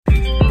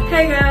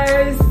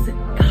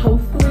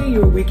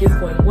week is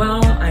going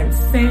well. I'm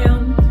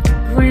Sam,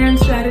 brand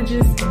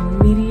strategist and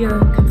media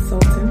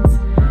consultant.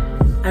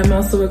 I'm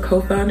also a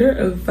co-founder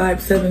of Vibe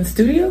 7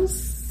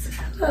 Studios.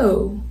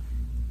 Hello.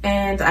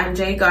 And I'm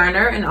Jay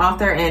Garner, an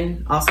author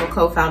and also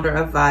co-founder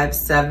of Vibe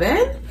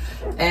 7.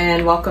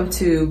 And welcome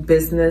to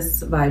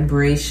Business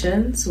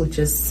Vibrations, which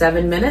is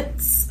 7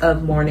 minutes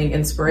of morning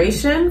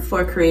inspiration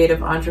for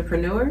creative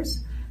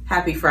entrepreneurs.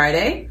 Happy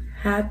Friday.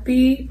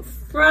 Happy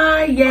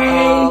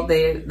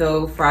Friday.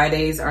 Though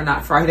Fridays are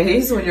not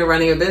Fridays when you're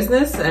running a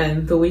business,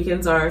 and the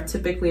weekends are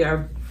typically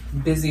our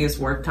busiest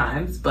work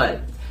times,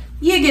 but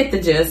you get the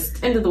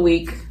gist. End of the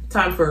week,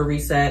 time for a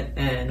reset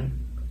and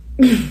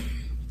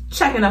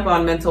checking up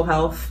on mental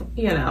health,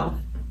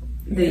 the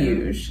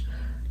usual.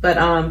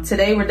 But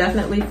today we're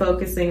definitely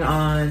focusing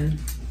on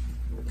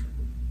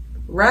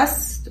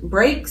rest,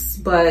 breaks,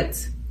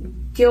 but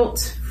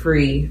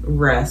guilt-free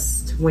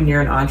rest when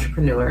you're an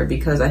entrepreneur,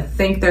 because I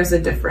think there's a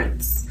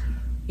difference.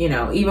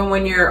 Even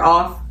when you're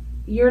off,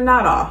 you're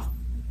not off.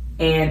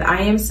 And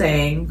I am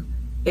saying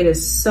it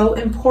is so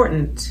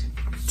important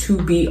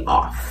to be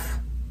off.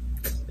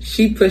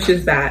 She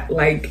pushes that,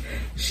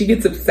 she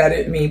gets upset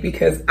at me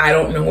because I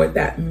don't know what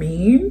that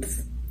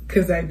means.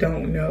 Because I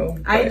don't know.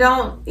 I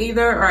don't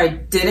either, or I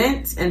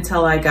didn't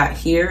until I got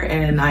here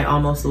and I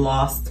almost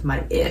lost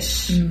my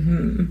ish.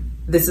 Mm-hmm.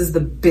 This is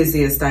the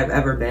busiest I've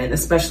ever been,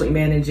 especially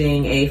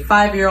managing a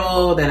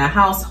 5-year-old and a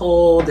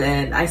household,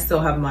 and I still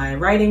have my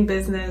writing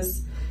business.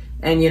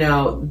 And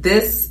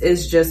this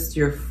is just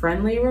your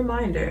friendly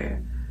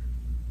reminder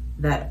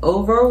that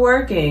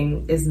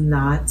overworking is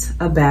not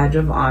a badge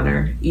of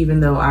honor, even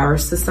though our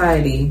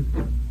society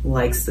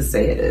likes to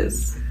say it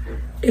is.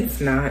 It's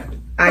not.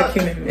 I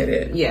can admit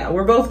it. Yeah,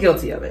 we're both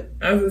guilty of it.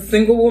 As a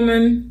single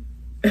woman,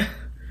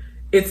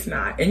 it's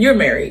not. And you're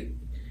married.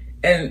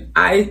 And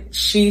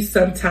she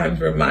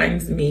sometimes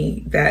reminds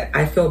me that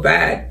I feel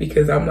bad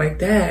because I'm like,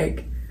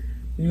 dag,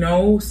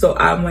 no. So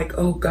I'm like,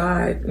 oh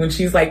God. When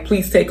she's like,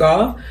 please take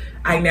off,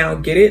 I now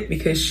get it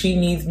because she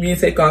needs me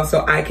to take off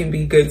so I can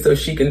be good so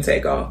she can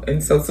take off.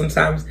 And so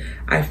sometimes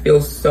I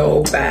feel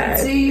so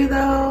bad. Do you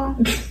though?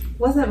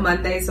 Wasn't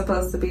Monday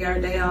supposed to be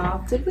our day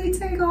off? Did we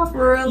take off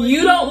really?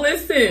 You don't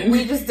listen.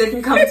 We just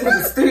didn't come to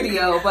the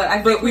studio, but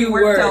I think we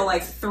worked till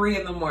 3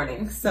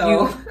 a.m.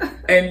 So,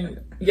 and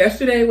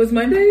yesterday was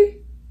Monday?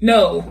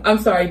 No, I'm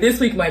sorry.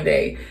 This week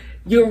Monday.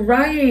 You're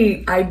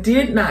right. I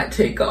did not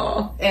take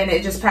off, and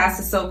it just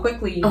passes so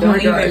quickly. You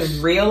don't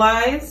even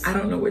realize. I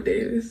don't know what day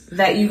it is.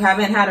 That you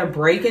haven't had a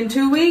break in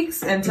 2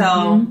 weeks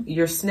until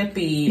you're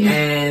snippy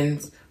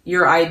and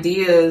your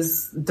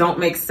ideas don't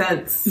make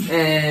sense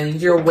and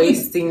you're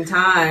wasting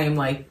time.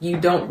 You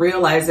don't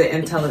realize it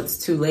until it's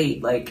too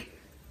late.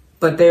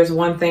 But there's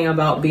one thing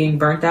about being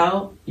burnt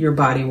out, your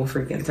body will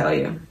freaking tell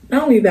you.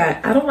 Not only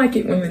that, I don't like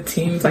it when the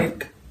team's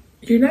like,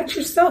 you're not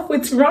yourself,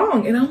 what's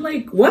wrong? And I'm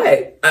like,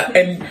 what?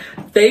 And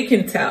they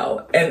can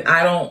tell. And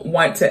I don't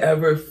want to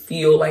ever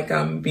feel like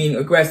I'm being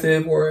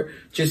aggressive or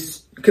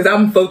just because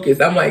I'm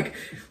focused. I'm like,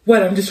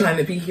 what? I'm just trying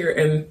to be here.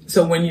 And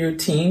so when your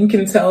team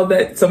can tell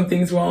that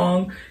something's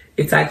wrong,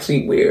 it's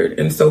actually weird.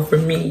 And so for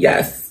me,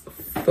 yes,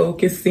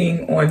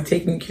 focusing on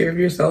taking care of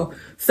yourself,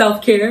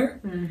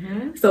 self-care.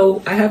 Mm-hmm.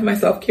 So I have my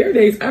self-care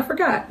days. I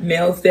forgot.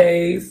 Nails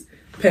days,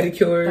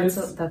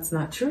 pedicures. That's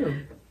not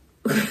true.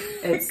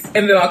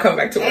 And then I'll come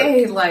back to work.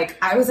 Hey,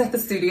 I was at the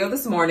studio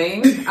this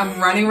morning. I'm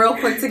running real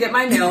quick to get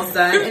my nails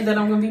done, and then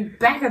I'm going to be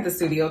back at the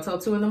studio till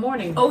 2 a.m.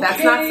 Okay.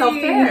 That's not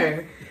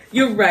self-care.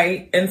 You're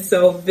right. And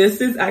so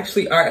this is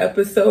actually our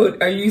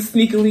episode. Are you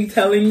sneakily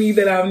telling me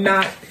that I'm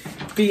not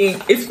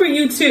being... It's for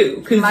you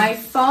too. My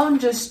phone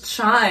just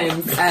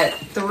chimes at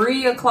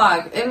 3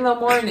 o'clock in the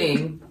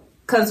morning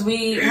because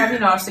we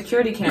have, our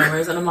security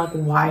cameras, and I'm like,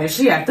 why is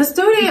she at the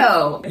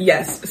studio?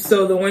 Yes.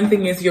 So the one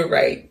thing is you're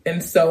right.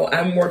 And so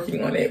I'm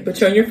working on it. But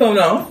turn your phone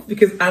off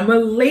because I'm a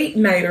late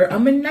nighter.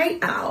 I'm a night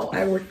owl.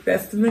 I work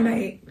best in the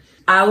night.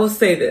 I will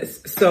say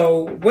this.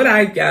 So what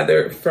I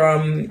gather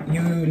from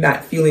you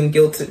not feeling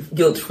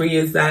guilt-free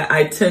is that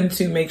I tend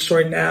to make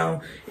sure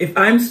now, if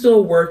I'm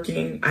still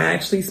working, I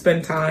actually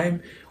spend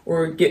time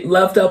or get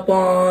loved up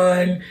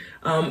on.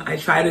 I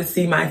try to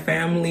see my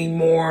family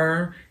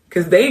more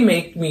because they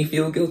make me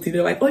feel guilty.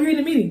 They're like, oh, you're in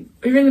a meeting,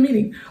 or you're in a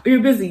meeting, or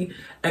you're busy.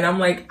 And I'm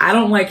like, I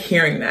don't like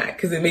hearing that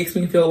because it makes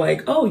me feel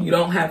like, oh, you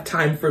don't have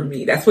time for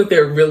me. That's what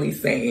they're really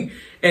saying.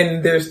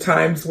 And there's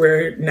times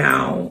where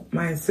now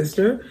my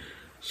sister,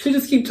 she'll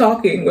just keep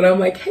talking when I'm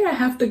like, hey, I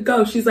have to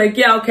go. She's like,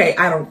 yeah, okay,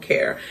 I don't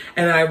care.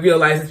 And I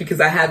realize it's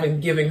because I haven't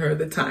given her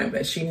the time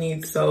that she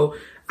needs. So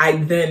I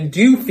then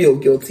do feel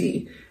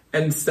guilty.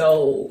 And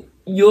so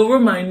you'll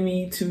remind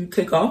me to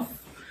take off.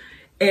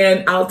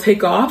 And I'll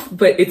take off,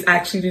 but it's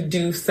actually to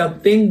do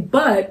something.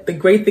 But the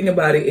great thing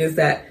about it is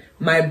that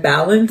my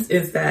balance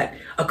is that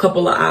a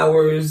couple of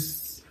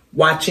hours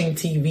watching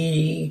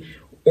TV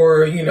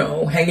or,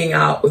 hanging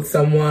out with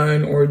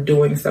someone or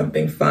doing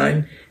something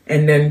fun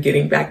and then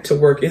getting back to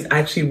work is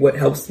actually what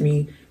helps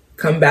me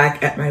come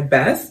back at my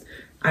best.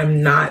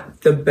 I'm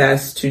not the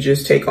best to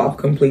just take off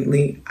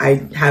completely.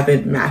 I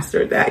haven't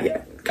mastered that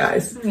yet.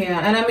 guys. Yeah,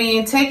 and I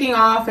mean, taking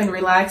off and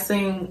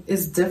relaxing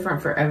is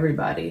different for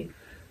everybody.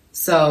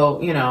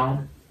 So, you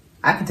know,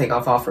 I can take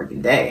off all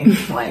freaking day.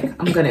 Like,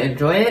 I'm going to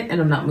enjoy it, and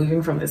I'm not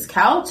moving from this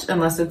couch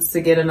unless it's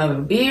to get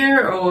another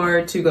beer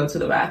or to go to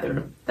the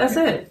bathroom. That's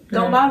it.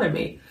 Don't bother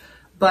me.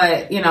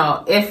 But, you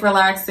know, if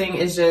relaxing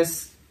is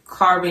just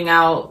carving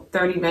out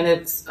 30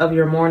 minutes of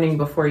your morning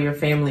before your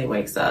family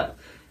wakes up,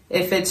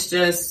 if it's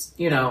just,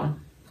 you know,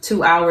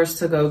 2 hours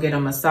to go get a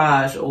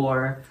massage,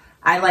 or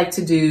I like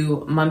to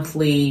do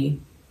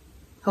monthly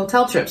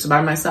hotel trips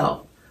by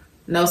myself.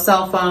 No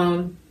cell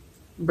phone,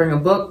 bring a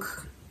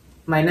book,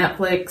 my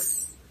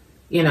Netflix,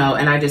 you know,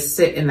 and I just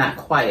sit in that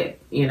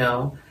quiet, you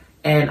know,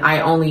 and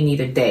I only need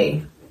a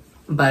day,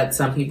 but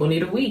some people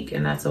need a week,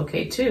 and that's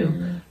okay too.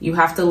 Mm-hmm. You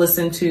have to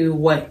listen to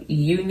what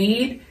you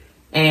need,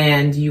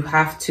 and you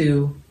have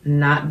to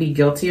not be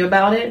guilty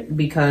about it,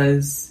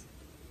 because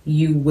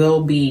you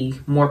will be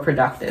more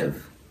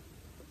productive.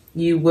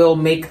 You will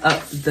make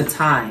up the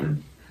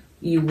time.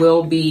 You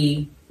will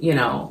be, you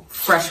know,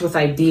 fresh with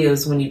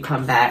ideas when you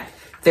come back.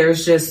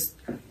 There's just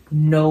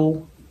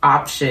no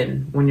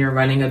option when you're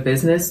running a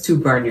business to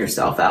burn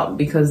yourself out,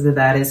 because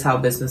that is how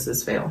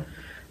businesses fail.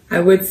 I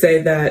would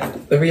say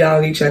that the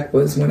reality check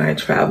was when I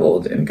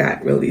traveled and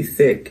got really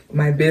sick.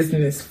 My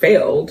business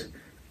failed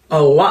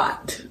a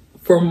lot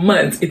for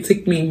months. It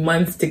took me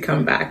months to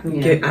come back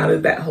and get out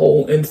of that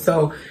hole. And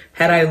so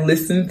had I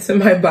listened to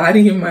my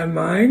body and my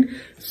mind,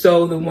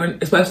 so the one,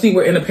 especially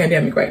we're in a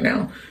pandemic right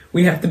now,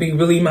 we have to be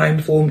really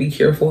mindful and be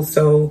careful.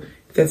 So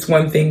that's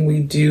one thing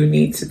we do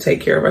need to take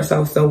care of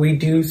ourselves. So we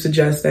do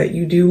suggest that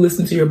you do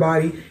listen to your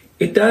body.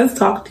 It does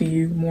talk to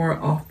you more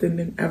often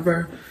than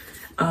ever.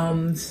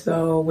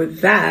 So with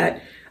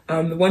that,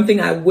 the one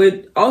thing I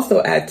would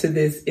also add to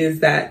this is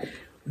that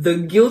the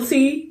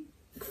guilty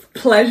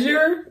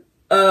pleasure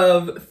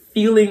of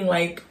feeling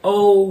like,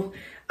 oh,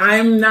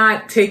 I'm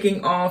not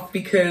taking off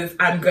because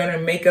I'm going to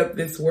make up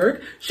this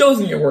work shows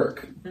in your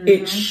work. Mm-hmm.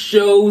 It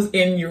shows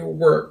in your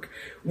work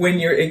when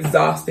you're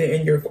exhausted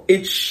and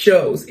it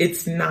shows.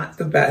 It's not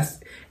the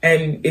best.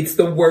 And it's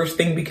the worst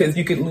thing, because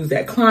you could lose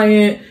that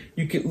client,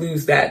 you could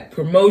lose that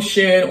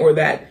promotion or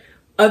that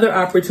other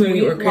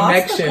opportunity or connection.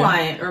 Lost the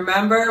client.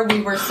 Remember,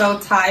 we were so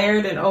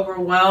tired and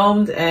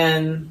overwhelmed,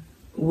 and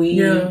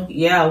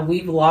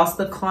we've lost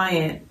the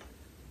client.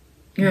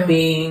 Yeah.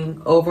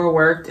 Being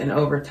overworked and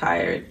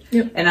overtired.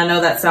 Yep. And I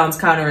know that sounds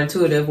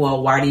counterintuitive.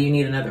 Well, why do you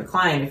need another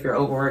client if you're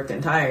overworked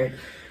and tired?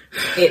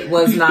 It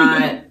was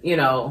not, you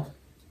know,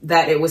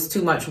 that it was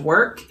too much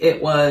work.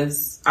 It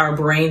was our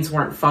brains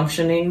weren't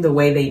functioning the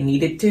way they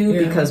needed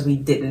to because we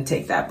didn't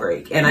take that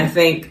break. And I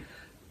think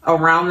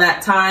around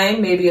that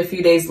time, maybe a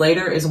few days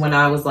later, is when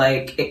I was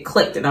like, it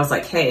clicked, and I was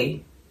like,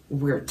 hey,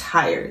 we're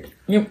tired.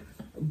 Yep.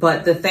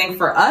 But the thing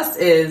for us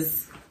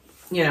is,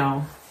 you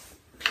know,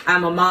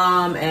 I'm a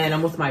mom and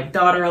I'm with my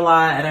daughter a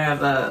lot, and I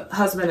have a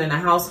husband and a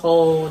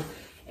household.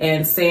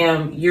 And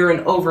Sam, you're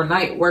an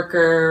overnight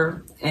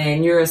worker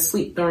and you're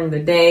asleep during the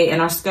day, and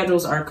our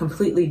schedules are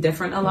completely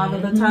different a lot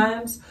of the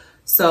times.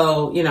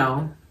 So, you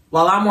know,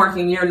 while I'm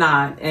working, you're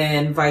not,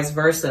 and vice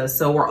versa.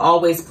 So we're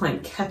always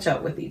playing catch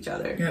up with each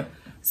other. Yep.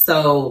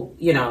 So,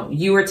 you know,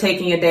 you were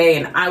taking a day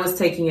and I was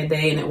taking a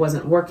day, and it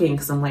wasn't working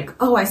because I'm like,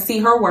 oh, I see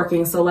her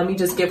working, so let me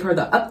just give her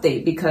the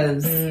update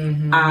because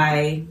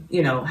I,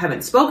 you know,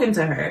 haven't spoken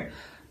to her.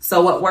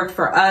 So what worked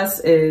for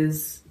us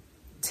is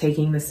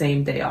taking the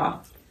same day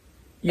off.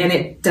 Yeah. And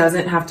it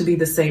doesn't have to be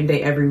the same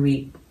day every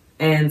week.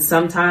 And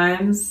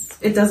sometimes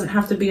it doesn't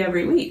have to be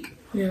every week.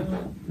 Yeah.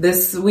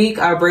 This week,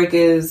 our break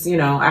is, you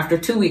know, after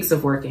 2 weeks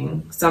of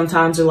working.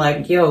 Sometimes you're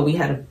like, yo, we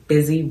had a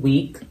busy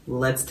week.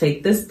 Let's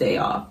take this day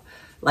off.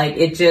 Like,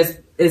 it just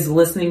is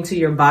listening to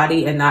your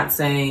body and not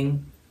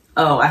saying,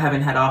 oh, I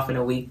haven't had off in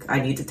a week, I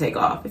need to take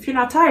off. If you're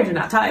not tired, you're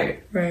not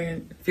tired.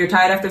 Right. If you're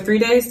tired after 3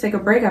 days, take a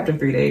break after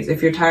 3 days.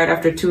 If you're tired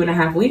after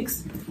 2.5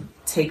 weeks,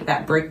 take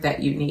that break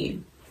that you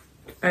need.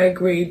 I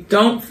agree.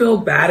 Don't feel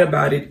bad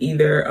about it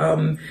either.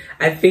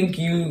 I think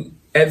you,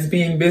 as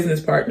being business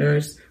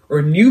partners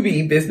or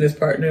newbie business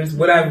partners,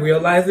 what I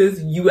realize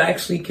is you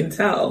actually can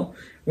tell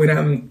when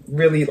I'm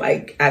really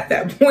like at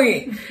that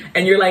point,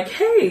 and you're like,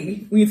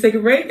 hey, will you take a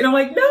break? And I'm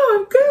like, no,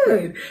 I'm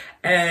good.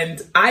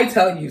 And I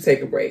tell you,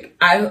 take a break.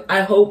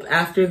 I hope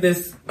after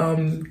this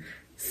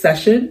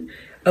session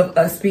of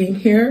us being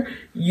here,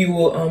 you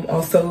will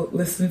also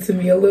listen to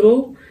me a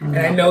little. And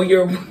I know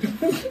you're,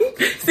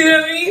 see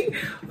what I mean?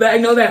 But I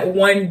know that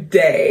one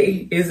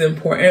day is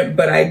important,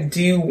 but I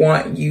do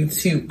want you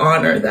to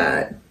honor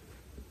that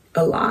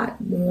a lot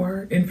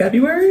more in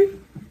February.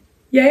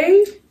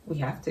 Yay? We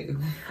have to.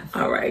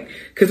 All right.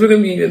 Because we're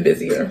going to be even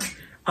busier.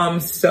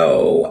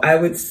 So I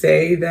would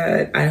say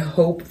that I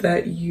hope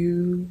that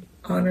you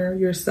honor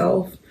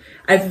yourself.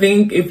 I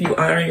think if you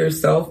honor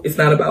yourself, it's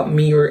not about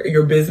me or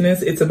your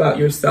business. It's about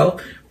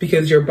yourself,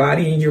 because your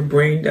body and your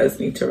brain does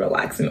need to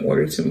relax in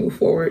order to move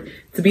forward,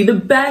 to be the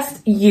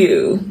best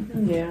you.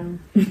 Yeah,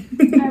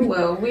 I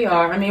will. We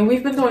are. I mean,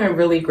 we've been doing a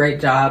really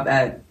great job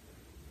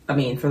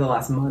for the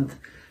last month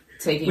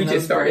taking we those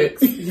just started.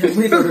 breaks. Yeah,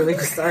 we literally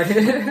just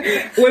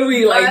started. What are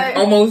we like?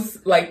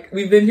 Almost like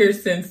we've been here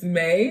since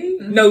May?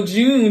 No,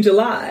 June,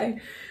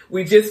 July.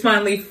 We just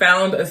finally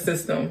found a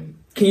system.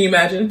 Can you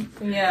imagine?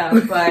 Yeah,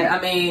 but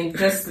I mean,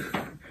 just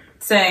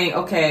saying,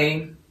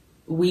 okay,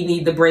 we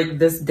need the break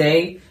this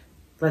day.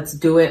 Let's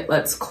do it.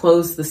 Let's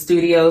close the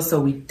studio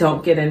so we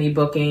don't get any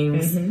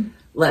bookings.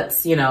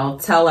 Let's,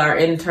 tell our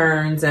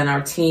interns and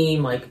our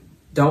team, like,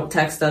 don't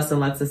text us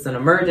unless it's an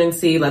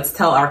emergency. Let's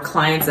tell our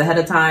clients ahead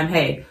of time,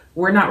 hey,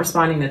 we're not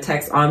responding to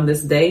text on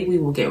this day. We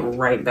will get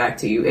right back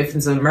to you. If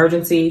it's an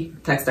emergency,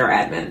 text our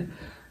admin.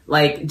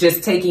 Like,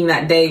 just taking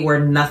that day where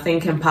nothing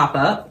can pop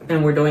up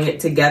and we're doing it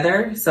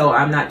together. So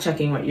I'm not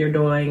checking what you're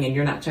doing and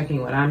you're not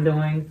checking what I'm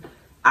doing.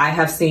 I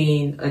have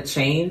seen a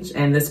change,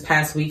 and this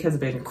past week has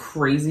been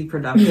crazy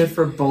productive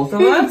for both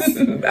of us.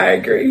 I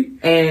agree.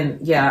 And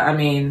yeah, I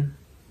mean,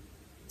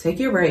 take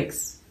your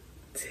breaks.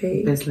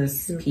 Take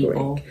business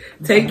people.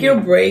 Take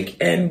your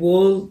break, and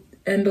we'll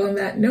end on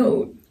that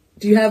note.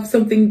 Do you have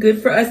something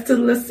good for us to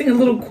listen? A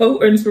little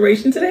quote or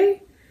inspiration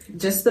today?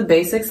 Just the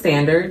basic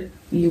standard.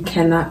 You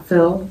cannot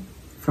fill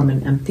from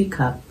an empty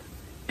cup.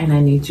 And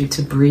I need you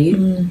to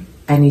breathe.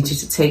 I need you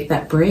to take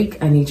that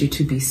break. I need you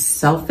to be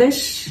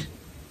selfish.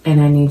 And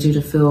I need you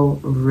to feel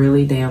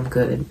really damn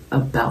good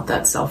about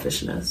that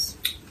selfishness.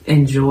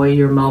 Enjoy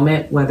your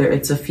moment, whether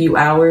it's a few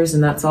hours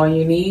and that's all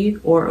you need,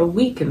 or a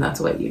week and that's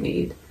what you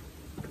need.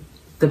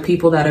 The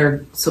people that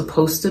are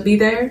supposed to be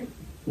there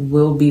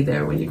will be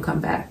there when you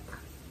come back.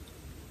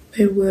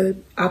 They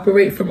would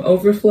operate from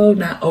overflow,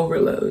 not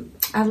overload.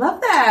 I love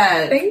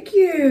that. Thank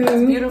you.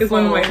 That's beautiful. It's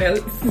one of my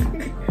notes.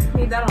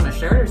 Need that on a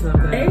shirt or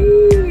something.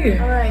 Hey.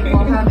 All right.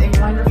 Well, have a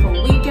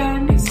wonderful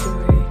weekend.